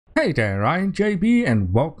Hey there, I'm JB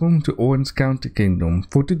and welcome to Orange County Kingdom.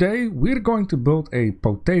 For today, we're going to build a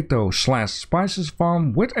potato/spices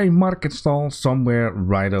farm with a market stall somewhere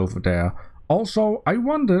right over there. Also, I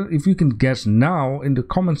wonder if you can guess now in the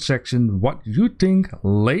comment section what you think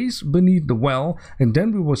lays beneath the well, and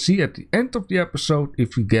then we will see at the end of the episode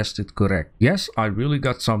if you guessed it correct. Yes, I really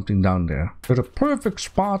got something down there. So the perfect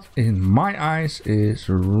spot in my eyes is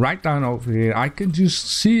right down over here. I can just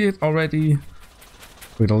see it already.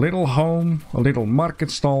 With a little home, a little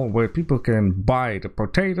market stall where people can buy the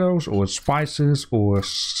potatoes or spices or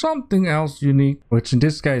something else unique. Which in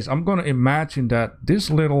this case, I'm gonna imagine that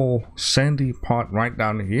this little sandy part right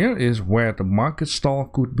down here is where the market stall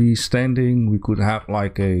could be standing. We could have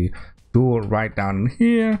like a door right down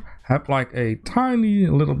here, have like a tiny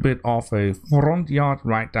little bit of a front yard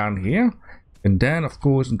right down here. And then of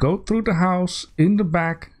course go through the house. In the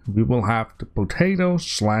back we will have the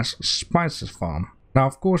potato/spices farm. Now,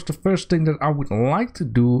 of course, the first thing that I would like to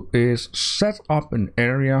do is set up an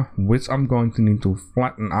area, which I'm going to need to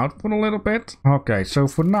flatten out for a little bit. Okay, so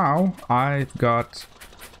for now, I've got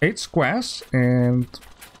 8 squares, and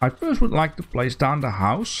I first would like to place down the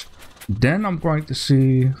house. Then I'm going to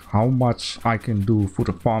see how much I can do for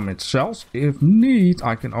the farm itself. If need,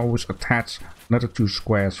 I can always attach another 2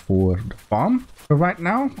 squares for the farm. So right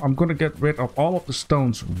now, I'm going to get rid of all of the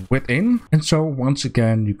stones within. And so once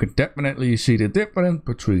again, you can definitely see the difference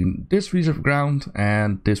between this piece of ground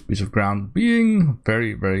and this piece of ground being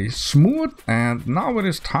very, very smooth. And now it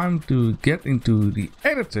is time to get into the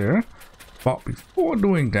editor. But before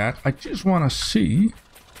doing that, I just want to see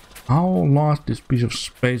how large this piece of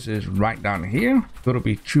space is right down here. Gonna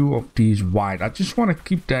be 2 of these wide. I just want to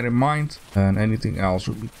keep that in mind, and anything else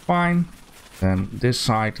will be fine. And this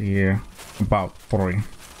side here about 3.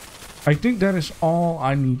 I think that is all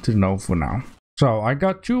I need to know for now. So I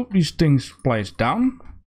got 2 of these things placed down.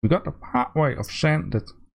 We got the pathway of sand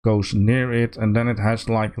that goes near it, and then it has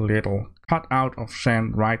like a little cutout of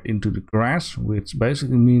sand right into the grass, which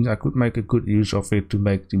basically means I could make a good use of it to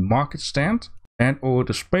make the market stand. And or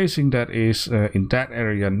the spacing that is in that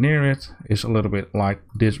area near it is a little bit like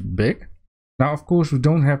this big. Now, of course, we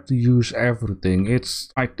don't have to use everything.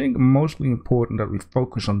 It's, I think, mostly important that we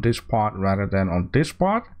focus on this part rather than on this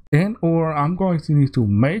part. And or I'm going to need to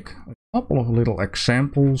make a couple of little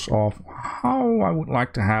examples of how I would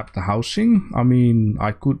like to have the housing. I mean,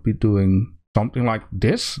 I could be doing something like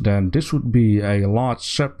this. Then this would be a large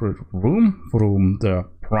separate room from the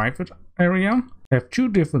private area. I have 2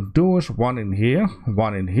 different doors, one in here,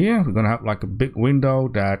 one in here. We're gonna have like a big window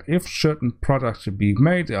that if certain products are being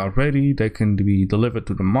made, they are ready, they can be delivered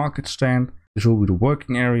to the market stand. This will be the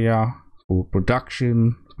working area for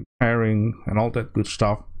production, preparing, and all that good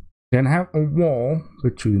stuff. Then have a wall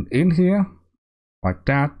between in here, like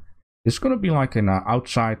that. It's gonna be like an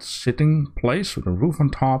outside sitting place with a roof on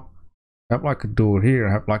top. Have like a door here,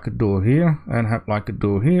 have like a door here, and have like a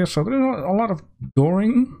door here. So there's a lot of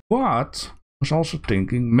dooring, but I was also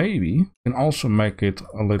thinking maybe you can also make it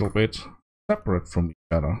a little bit separate from each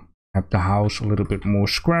other. Have the house a little bit more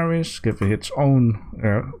squarish, give it its own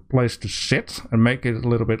place to sit, and make it a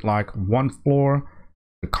little bit like one floor,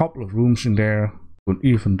 a couple of rooms in there. Could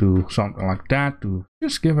even do something like that to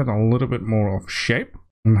just give it a little bit more of shape.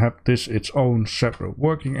 And have this its own separate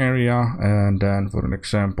working area, and then for an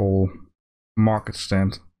example, market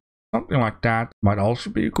stand. Something like that might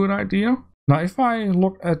also be a good idea. Now, if I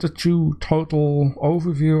look at the 2 total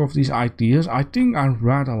overview of these ideas, I think I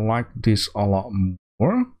rather like this a lot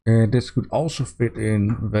more. And this could also fit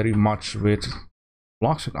in very much with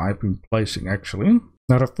blocks that I've been placing actually.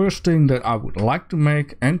 Now, the first thing that I would like to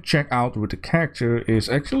make and check out with the character is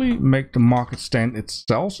actually make the market stand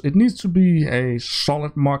itself. It needs to be a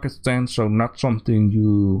solid market stand, so not something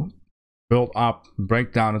you build up,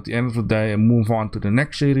 break down at the end of the day and move on to the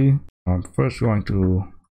next city. I'm first going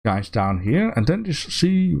to guys down here and then just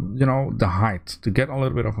see, you know, the height to get a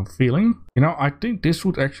little bit of a feeling. You know, I think this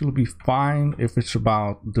would actually be fine if it's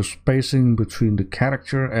about the spacing between the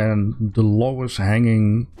character and the lowest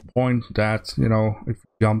hanging point that, you know, if you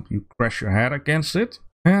jump you crash your head against it.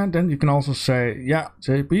 And then you can also say, yeah,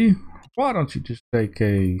 JP, why don't you just take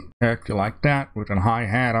a character like that with a high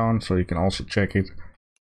hat on, so you can also check it.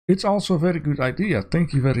 It's also a very good idea.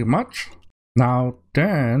 Thank you very much. Now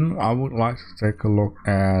then, I would like to take a look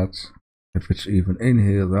at if it's even in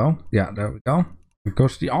here though. Yeah, there we go.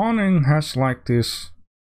 Because the awning has like this,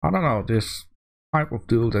 I don't know, this type of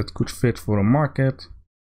deal that could fit for a market.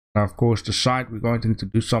 Now of course the side, we're going to need to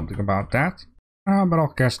do something about that. But I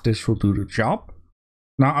guess this will do the job.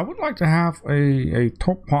 Now I would like to have a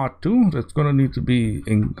top part too that's going to need to be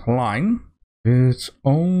inclined. It's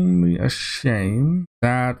only a shame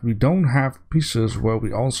that we don't have pieces where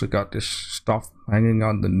we also got this stuff hanging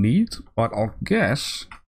underneath, but I'll guess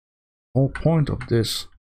the whole point of this is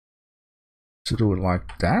to do it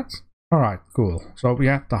like that. Alright, cool. So we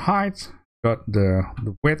have the height, got the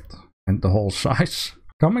width, and the whole size.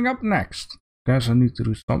 Coming up next, guess I need to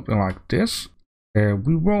do something like this.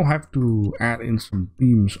 We will have to add in some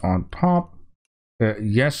beams on top.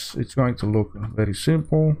 Yes, it's going to look very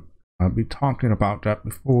simple. I've been talking about that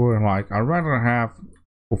before. Like, I'd rather have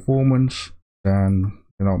performance than,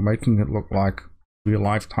 you know, making it look like real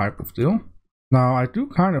life type of deal. Now, I do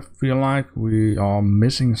kind of feel like we are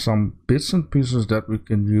missing some bits and pieces that we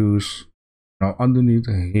can use, you know, underneath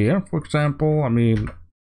here, for example. I mean,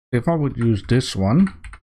 if I would use this one,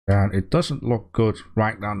 then it doesn't look good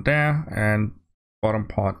right down there, and bottom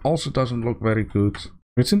part also doesn't look very good.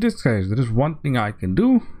 Which in this case, there is one thing I can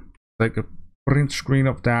do. Take a print screen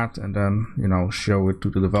of that and then, you know, show it to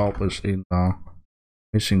the developers in the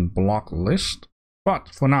missing block list. But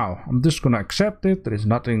for now, I'm just gonna accept it. There is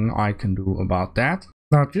nothing I can do about that.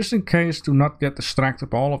 Now, just in case to not get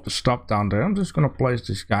distracted by all of the stuff down there, I'm just gonna place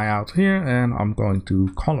this guy out here and I'm going to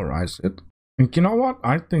colorize it. And you know what?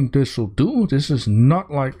 I think this will do. This is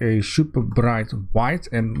not like a super bright white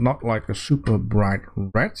and not like a super bright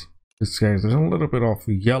red. In this case, there's a little bit of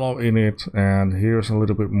yellow in it, and here's a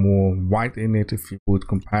little bit more white in it if you would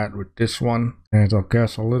compare it with this one. And I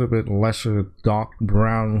guess a little bit lesser dark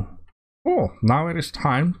brown. Oh, now it is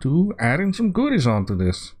time to add in some goodies onto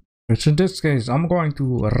this. Which in this case, I'm going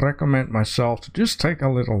to recommend myself to just take a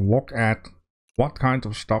little look at what kind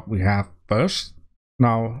of stuff we have first.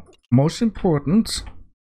 Now, most important,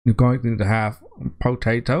 you're going to need to have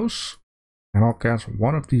potatoes. And I'll guess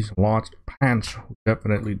one of these large pans will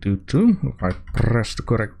definitely do too. If I press the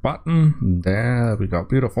correct button, there we go,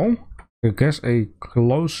 beautiful. I guess a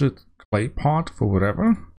closed clay pot for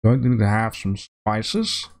whatever. Going to need to have some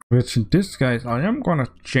spices, which in this case, I am going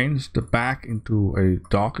to change the back into a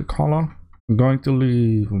darker color. I'm going to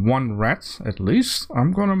leave one red at least.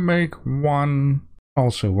 I'm going to make one,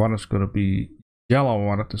 also one is going to be yellow, I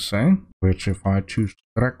wanted to say, which if I choose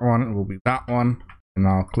the correct one, it will be that one. And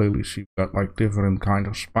now clearly see we've got like different kind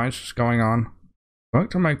of spices going on. I'm going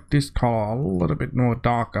to make this color a little bit more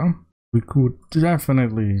darker. We could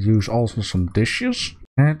definitely use also some dishes.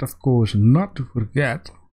 And of course, not to forget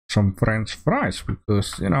some French fries,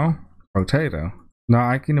 because, you know, potato. Now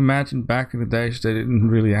I can imagine back in the days they didn't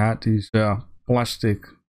really have these plastic,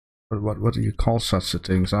 what do you call such a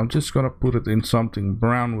thing? So I'm just gonna put it in something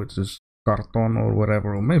brown, which is carton or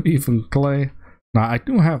whatever, or maybe even clay. Now I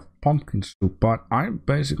do have pumpkin soup, but I'm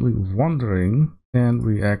basically wondering, can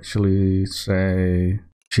we actually say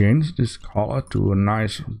change this color to a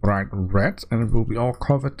nice bright red and it will be all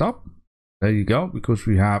covered up? There you go, because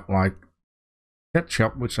we have like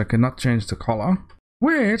ketchup, which I cannot change the color.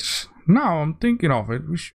 Which, now I'm thinking of it,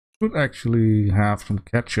 we should actually have some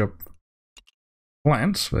ketchup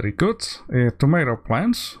plants. Very good. Tomato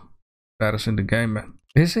plants. That is in the game.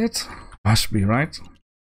 Is it? Must be, right?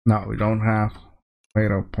 No, we don't have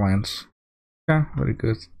tomato plants. Yeah, very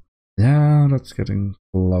good. Yeah, that's getting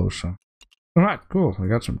closer. Alright, cool. We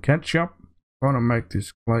got some ketchup. Gonna make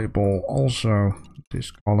this clay ball also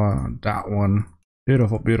this color and that one.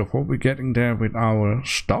 Beautiful, beautiful. We're getting there with our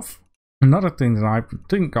stuff. Another thing that I have to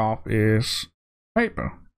think of is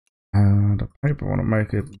paper. And the paper, I want to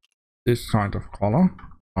make it this kind of color.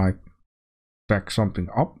 Like stack something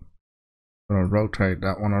up. Gonna rotate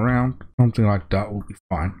that one around. Something like that will be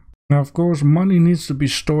fine. Now, of course, money needs to be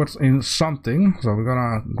stored in something. So we're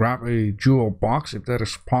gonna grab a jewel box if that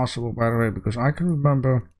is possible, by the way, because I can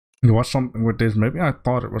remember there was something with this. Maybe I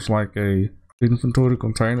thought it was like a inventory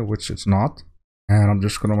container, which it's not. And I'm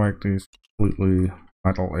just gonna make these completely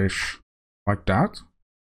metal-ish like that.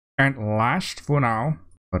 And last for now,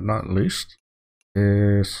 but not least,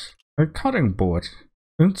 is a cutting board.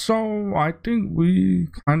 And so I think we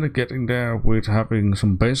kind of getting there with having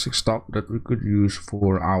some basic stuff that we could use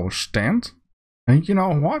for our stand. And you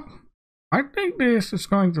know what? I think this is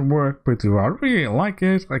going to work pretty well. I really like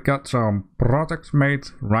it. I got some products made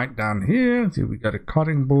right down here. See, we got a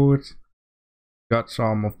cutting board. Got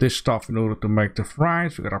some of this stuff in order to make the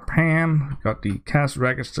fries. We got a pan. We got the cash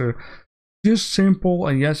register. Just simple.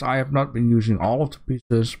 And yes, I have not been using all of the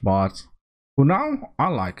pieces, but for now, I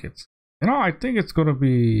like it. You know, I think it's gonna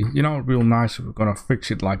be, you know, real nice if we're gonna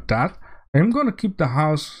fix it like that. I'm gonna keep the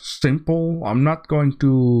house simple. I'm not going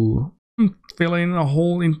to fill in a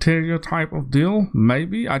whole interior type of deal.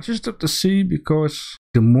 Maybe I just have to see, because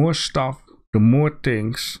the more stuff, the more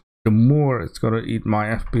things, the more it's gonna eat my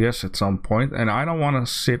FPS at some point. And I don't want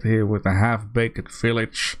to sit here with a half-baked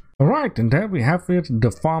village Alright, and there we have it,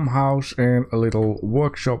 the farmhouse and a little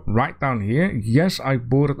workshop right down here. Yes, I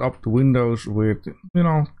boarded up the windows with, you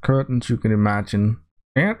know, curtains you can imagine.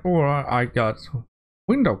 And or I got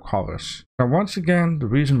window covers. Now once again, the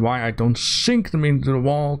reason why I don't sink them into the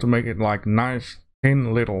wall to make it like nice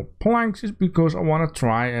thin little planks is because I want to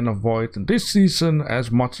try and avoid this season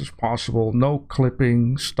as much as possible. No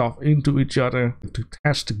clipping stuff into each other to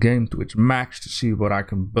test the game to its max to see what I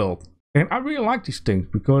can build. And I really like these things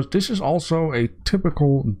because this is also a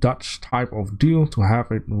typical Dutch type of deal to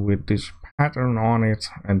have it with this pattern on it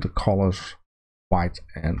and the colors white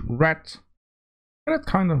and red. And it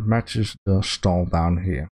kind of matches the stall down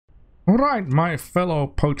here. Alright, my fellow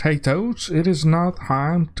potatoes, it is now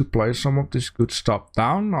time to place some of this good stuff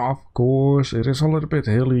down. Of course, it is a little bit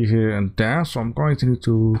hilly here and there, so I'm going to need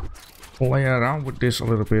to play around with this a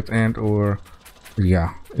little bit and or,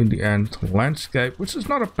 yeah, in the end, landscape, which is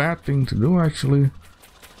not a bad thing to do actually.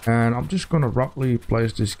 And I'm just gonna roughly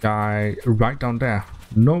place this guy right down there.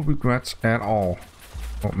 No regrets at all.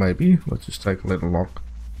 Or maybe, let's just take a little look.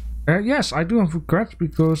 Yes, I do have regrets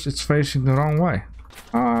because it's facing the wrong way.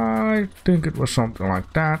 I think it was something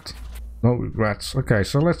like that. No regrets. Okay,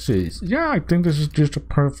 so let's see. Yeah, I think this is just a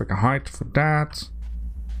perfect height for that.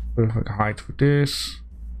 Perfect height for this.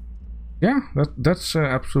 Yeah, that's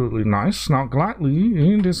absolutely nice. Now,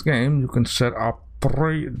 gladly, in this game, you can set up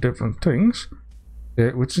 3 different things.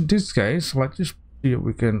 Which in this case, let's just see if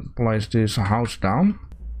we can place this house down.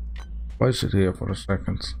 Place it here for a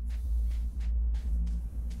second.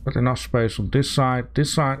 Got enough space on this side.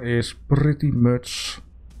 This side is pretty much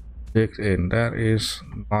digged in. That is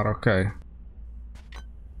not okay.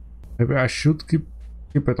 Maybe I should keep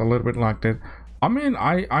it a little bit like that. I mean,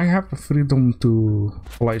 I have the freedom to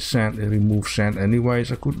place sand and remove sand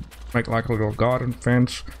anyways. I could make like a little garden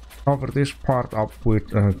fence, cover this part up with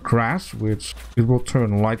grass, which it will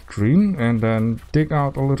turn light green, and then dig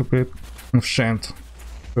out a little bit of sand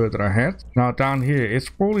further ahead. Now down here, it's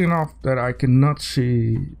probably enough that I cannot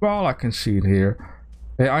see. Well, I can see it here.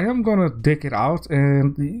 I am gonna dig it out,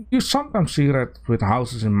 and you sometimes see that with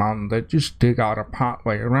houses in mountains. They just dig out a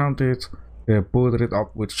pathway around it. They border it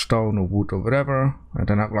up with stone or wood or whatever, and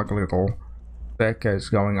then have like a little staircase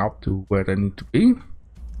going up to where they need to be.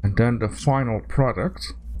 And then the final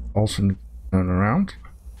product also needs to turn around.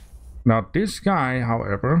 Now this guy,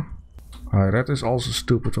 however, that is also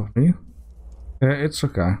stupid of me. It's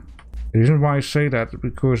okay. The reason why I say that is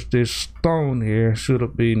because this stone here should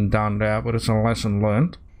have been down there, but it's a lesson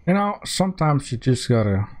learned. You know, sometimes you just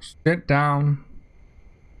gotta sit down,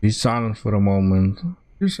 be silent for a moment,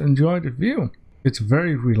 just enjoy the view. It's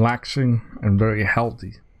very relaxing and very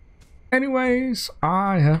healthy. Anyways,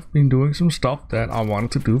 I have been doing some stuff that I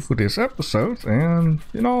wanted to do for this episode, and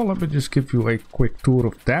you know, let me just give you a quick tour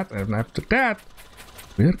of that, and after that,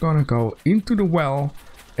 we're gonna go into the well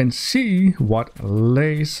and see what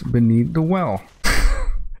lays beneath the well.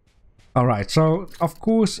 Alright, so of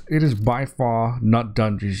course it is by far not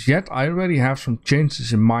done just yet. I already have some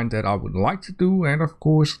changes in mind that I would like to do, and of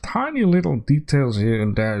course tiny little details here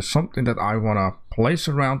and there is something that I want to place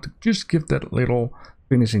around to just give that little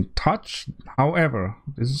finishing touch. However,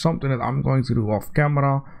 this is something that I'm going to do off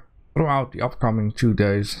camera throughout the upcoming 2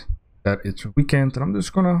 days that it's a weekend, and I'm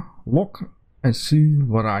just gonna look and see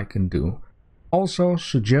what I can do. Also,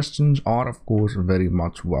 suggestions are of course very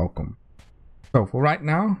much welcome. So for right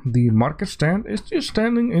now, the market stand is just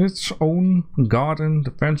standing in its own garden.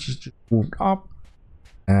 The fence is just moved up,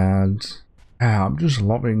 and I'm just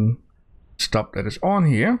loving stuff that is on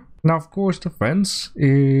here. Now of course the fence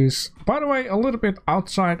is, by the way, a little bit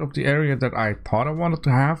outside of the area that I thought I wanted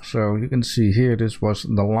to have. So you can see here, this was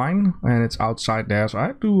the line and it's outside there, so I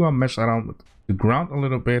had to mess around with the ground a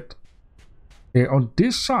little bit. Here on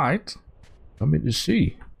this side, let me just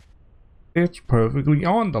see, it's perfectly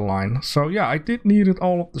on the line. So yeah, I did need it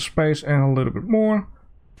all of the space and a little bit more.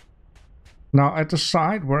 Now at the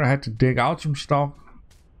side where I had to dig out some stuff,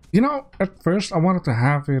 you know, at first I wanted to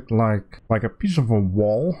have it like a piece of a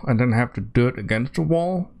wall and then have the dirt against the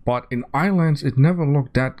wall. But in Ylands it never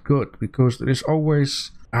looked that good because there is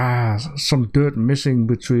always some dirt missing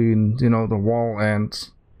between, you know, the wall and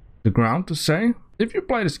the ground, to say. If you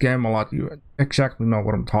play this game a lot, you exactly know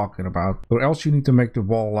what I'm talking about. Or else you need to make the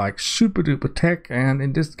wall like super duper thick, and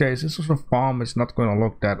in this case this is a farm, it's not going to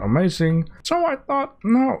look that amazing. So I thought,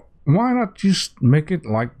 no, why not just make it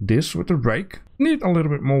like this with a rake? Need a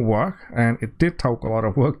little bit more work, and it did take a lot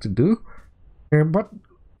of work to do, but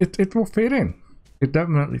it will fit in. It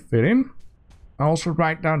definitely fit in. I also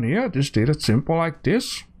right down here just did it simple like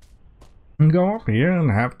this and go up here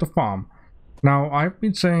and have the farm. Now I've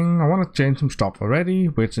been saying I want to change some stuff already,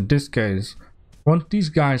 which in this case Once these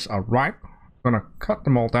guys are ripe, I'm gonna cut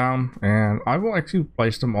them all down, and I will actually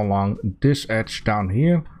place them along this edge down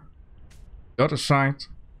here, the other side,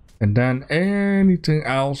 and then anything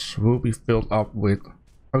else will be filled up with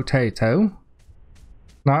potato.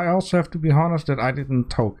 Now I also have to be honest that I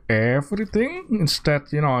didn't toke everything. Instead,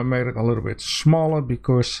 you know, I made it a little bit smaller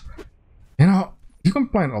because, you know, you can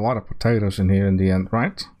plant a lot of potatoes in here in the end,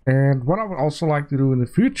 right? And what I would also like to do in the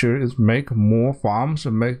future is make more farms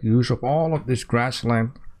and make use of all of this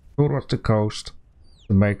grassland towards the coast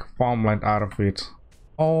to make farmland out of it.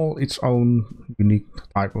 All its own unique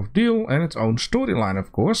type of deal and its own storyline,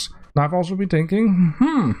 of course. Now I've also been thinking,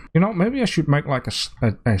 you know, maybe I should make like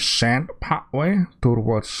a sand pathway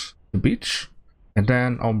towards the beach. And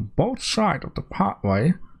then on both sides of the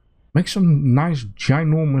pathway, make some nice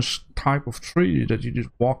ginormous type of tree that you're just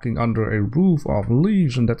walking under a roof of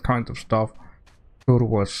leaves and that kind of stuff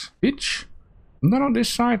towards beach. And then on this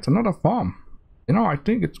side, another farm. You know, I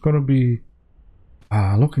think it's gonna be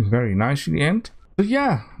looking very nice in the end. So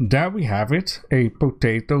yeah, there we have it. A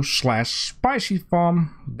potato slash spicy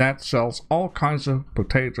farm that sells all kinds of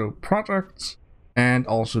potato products and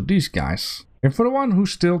also these guys. And for the one who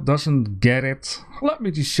still doesn't get it, let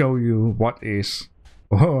me just show you what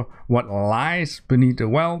lies beneath the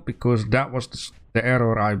well, because that was the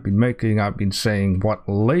error I've been making. I've been saying what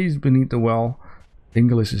lays beneath the well.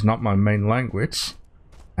 English is not my main language.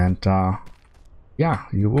 And yeah,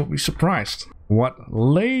 you will be surprised. What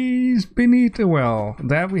lays beneath the well?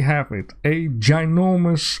 There we have it. A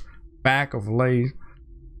ginormous bag of Lay's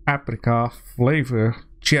paprika flavor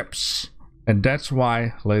chips. And that's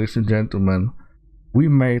why, ladies and gentlemen, we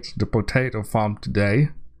made the potato farm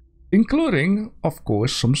today. Including, of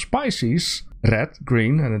course, some spices. Red,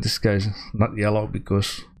 green, and in this case not yellow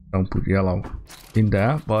because don't put yellow in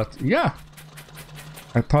there. But yeah,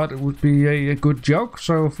 I thought it would be a good joke.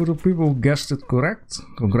 So for the people who guessed it correct,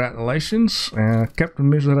 congratulations. Captain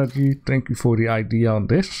Miserati, thank you for the idea on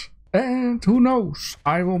this. And who knows,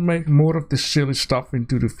 I will make more of this silly stuff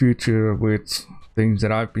into the future with things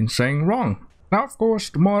that I've been saying wrong. Now, of course,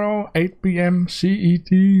 tomorrow, 8 PM CET,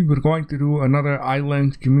 we're going to do another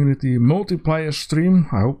Ylands community multiplayer stream.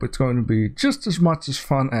 I hope it's going to be just as much as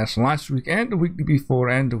fun as last week and the week before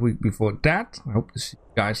and the week before that. I hope to see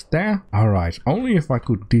you guys there. Alright, only if I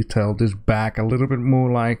could detail this bag a little bit more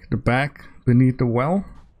like the bag beneath the well.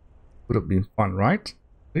 Would have been fun, right?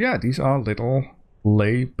 So yeah, these are little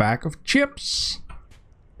Lay bag of chips.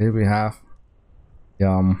 Here we have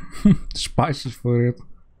spices for it.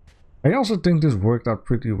 I also think this worked out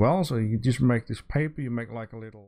pretty well. So you just make this paper, you make like a little